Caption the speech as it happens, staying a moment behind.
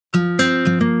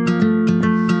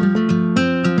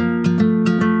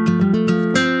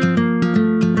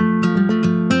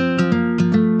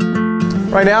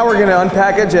Right now we're going to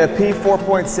unpackage a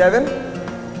P4.7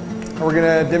 and we're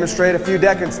going to demonstrate a few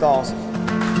deck installs.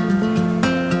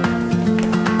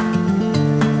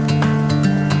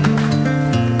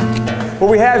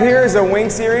 What we have here is a wing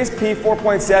series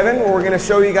P4.7. What we're going to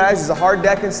show you guys is a hard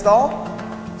deck install.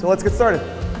 So let's get started.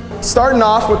 Starting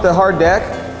off with the hard deck,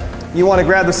 you want to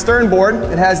grab the stern board.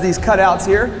 It has these cutouts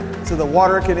here so the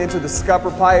water can enter the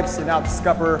scupper pipes and out the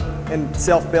scupper and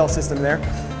self-bail system there.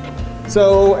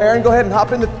 So Aaron, go ahead and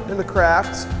hop in the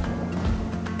craft.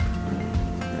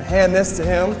 Hand this to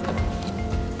him.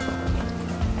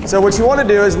 So what you want to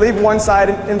do is leave one side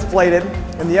inflated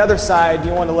and the other side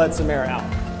you want to let some air out.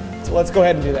 So let's go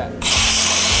ahead and do that.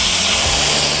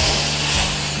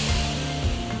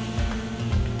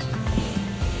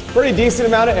 Pretty decent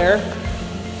amount of air.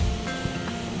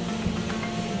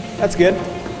 That's good.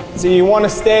 So you want to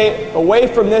stay away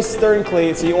from this stern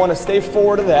cleat, so you want to stay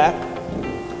forward of that.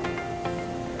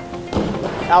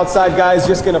 Outside guy is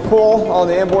just going to pull on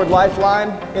the inboard lifeline.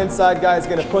 Inside guy is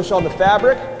going to push on the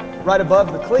fabric right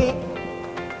above the cleat.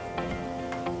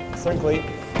 Stern cleat.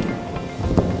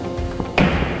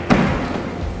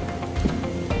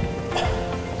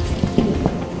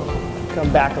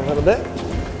 Come back a little bit.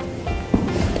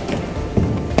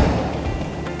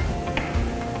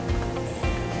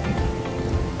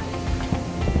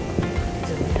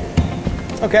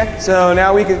 Okay, so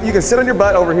now you can sit on your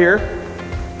butt over here.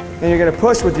 And you're going to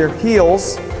push with your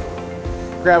heels,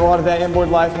 grab onto that inboard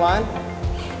lifeline.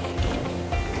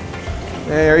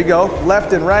 There you go,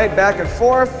 left and right, back and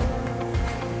forth.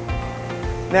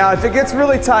 Now if it gets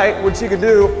really tight, what you can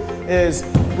do is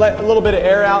let a little bit of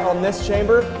air out on this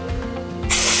chamber.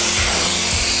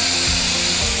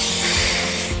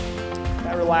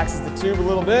 That relaxes the tube a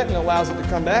little bit and allows it to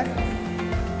come back,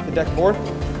 the deck board.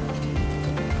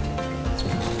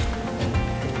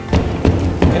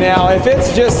 Now, if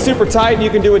it's just super tight, you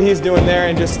can do what he's doing there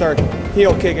and just start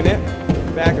heel kicking it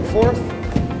back and forth.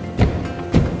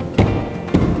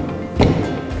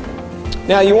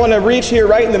 Now, you want to reach here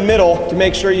right in the middle to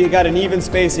make sure you got an even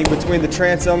spacing between the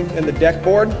transom and the deck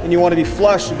board, and you want to be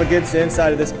flush up against the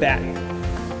inside of this batten.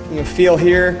 You can feel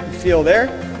here, feel there.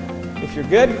 If you're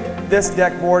good, this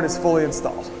deck board is fully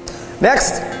installed.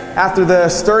 Next, after the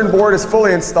stern board is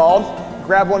fully installed,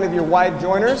 grab one of your wide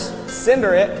joiners,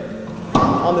 cinder it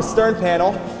on the stern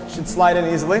panel, should slide in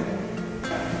easily.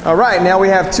 All right, now we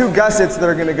have two gussets that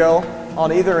are going to go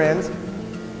on either end.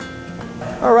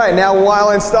 All right, now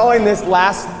while installing this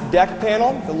last deck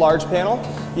panel, the large panel,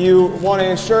 you want to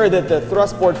ensure that the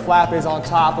thrust board flap is on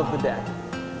top of the deck.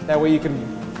 That way you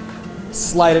can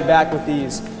slide it back with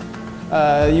ease.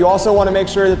 You also want to make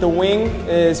sure that the wing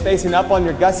is facing up on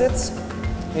your gussets,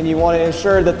 and you want to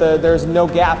ensure that there's no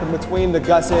gap in between the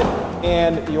gusset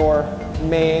and your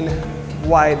main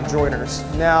wide joiners.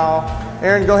 Now,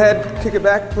 Aaron, go ahead, kick it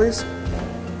back, please.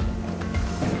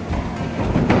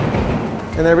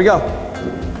 And there we go.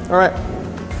 All right.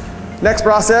 Next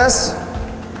process,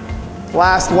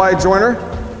 last wide joiner,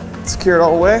 secure it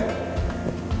all the way.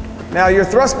 Now your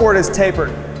thrust board is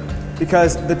tapered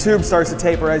because the tube starts to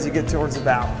taper as you get towards the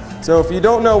bow. So if you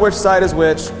don't know which side is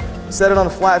which, set it on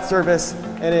a flat surface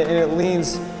and it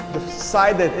leans, the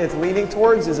side that it's leaning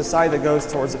towards is the side that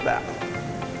goes towards the bow.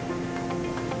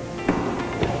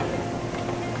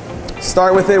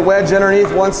 Start with it wedged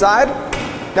underneath one side.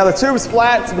 Now the tube's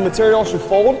flat, so the material should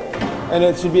fold, and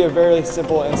it should be a very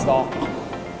simple install.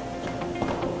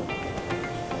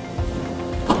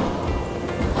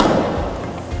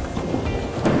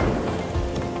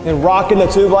 And rocking the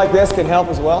tube like this can help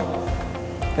as well.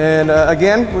 And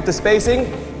again, with the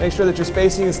spacing, make sure that your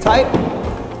spacing is tight,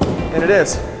 and it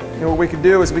is. And what we can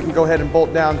do is we can go ahead and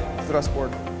bolt down the thrust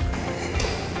board.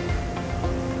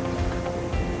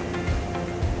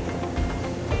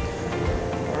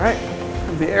 All right,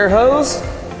 the air hose.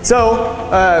 So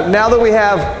now that we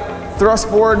have thrust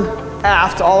board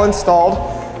aft all installed,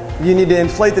 you need to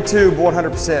inflate the tube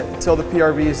 100% until the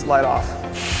PRVs light off.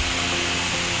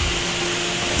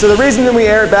 So the reason that we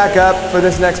air it back up for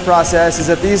this next process is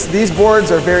that these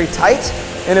boards are very tight,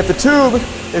 and if the tube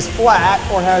is flat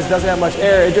or doesn't have much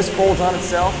air, it just folds on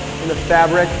itself, and the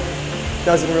fabric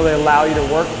doesn't really allow you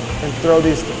to work and throw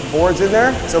these boards in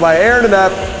there. So by airing it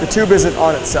up, the tube isn't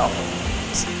on itself.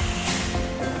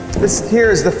 This here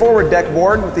is the forward deck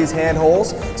board with these hand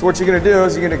holes. So what you're going to do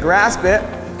is you're going to grasp it.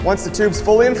 Once the tube's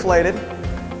fully inflated,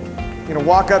 you're going to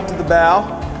walk up to the bow.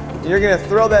 And you're going to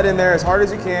throw that in there as hard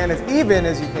as you can, as even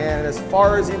as you can, and as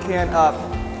far as you can up.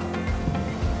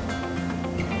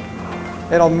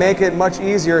 It'll make it much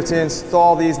easier to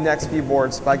install these next few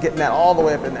boards by getting that all the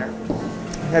way up in there.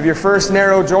 You have your first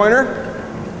narrow joiner,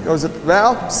 goes at the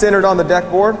bow, centered on the deck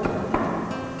board.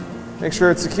 Make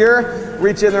sure it's secure.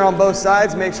 Reach in there on both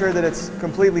sides. Make sure that it's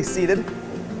completely seated.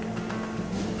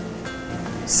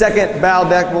 Second bow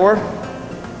deck board.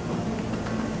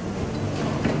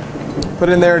 Put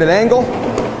it in there at an angle.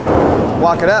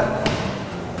 Walk it up.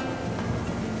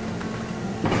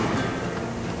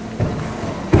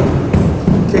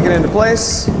 Kick it into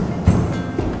place.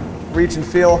 Reach and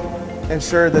feel.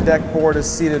 Ensure the deck board is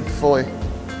seated fully.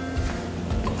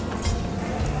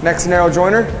 Next narrow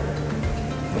joiner.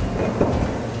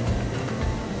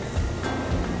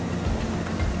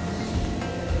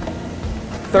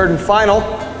 Third and final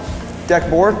deck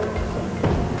board.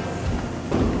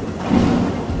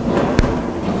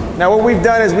 Now what we've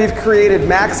done is we've created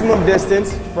maximum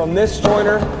distance from this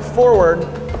joiner forward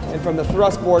and from the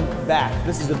thrust board back.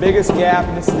 This is the biggest gap,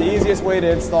 and this is the easiest way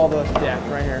to install the deck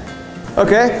right here.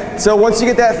 Okay, so once you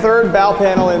get that third bow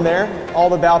panel in there, all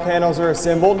the bow panels are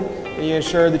assembled, and you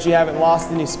ensure that you haven't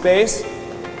lost any space.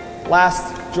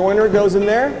 Last joiner goes in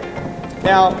there.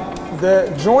 Now,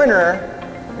 the joiner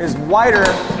is wider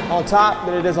on top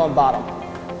than it is on bottom.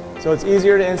 So it's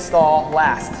easier to install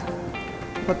last.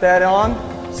 Put that on,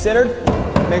 centered,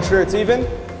 make sure it's even.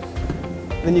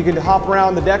 Then you can hop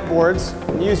around the deck boards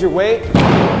and use your weight.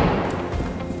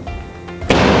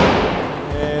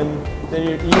 And then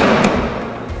you're even.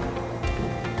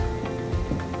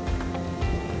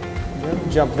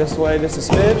 Jump this way just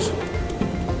a smidge.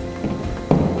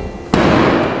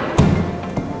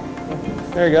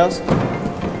 There he goes.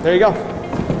 There you go.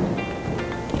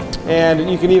 And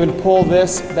you can even pull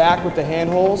this back with the hand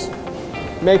holes.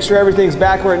 Make sure everything's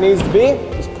back where it needs to be.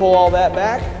 Just pull all that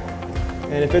back.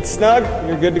 And if it's snug,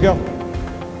 you're good to go.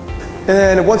 And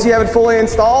then once you have it fully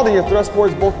installed and your thrust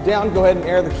board's bolted down, go ahead and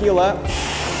air the keel up.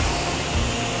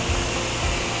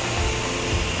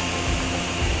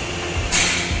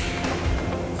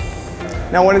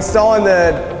 Now when installing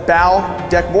the bow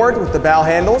deck board with the bow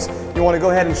handles, you want to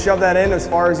go ahead and shove that in as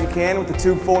far as you can with the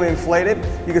tube fully inflated.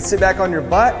 You can sit back on your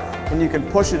butt and you can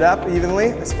push it up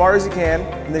evenly as far as you can,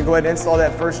 and then go ahead and install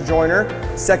that first joiner.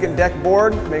 Second deck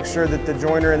board, make sure that the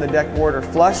joiner and the deck board are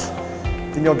flush.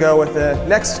 Then you'll go with the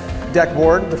next deck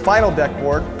board, the final deck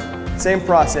board. Same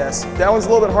process. That one's a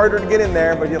little bit harder to get in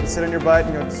there, but you'll sit on your butt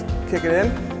and you'll just kick it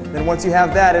in. Then once you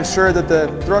have that, ensure that the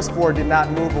thrust board did not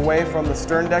move away from the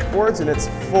stern deck boards and it's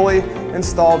fully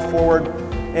installed forward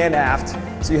and aft,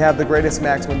 so you have the greatest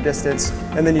maximum distance,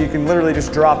 and then you can literally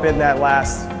just drop in that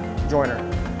last joiner.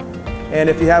 And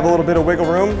if you have a little bit of wiggle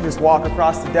room, just walk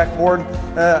across the deck board.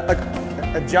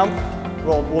 A jump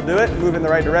will do it, move in the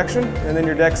right direction, and then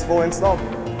your deck's fully installed.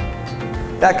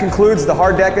 That concludes the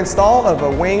hard deck install of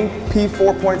a Wing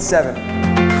P4.7.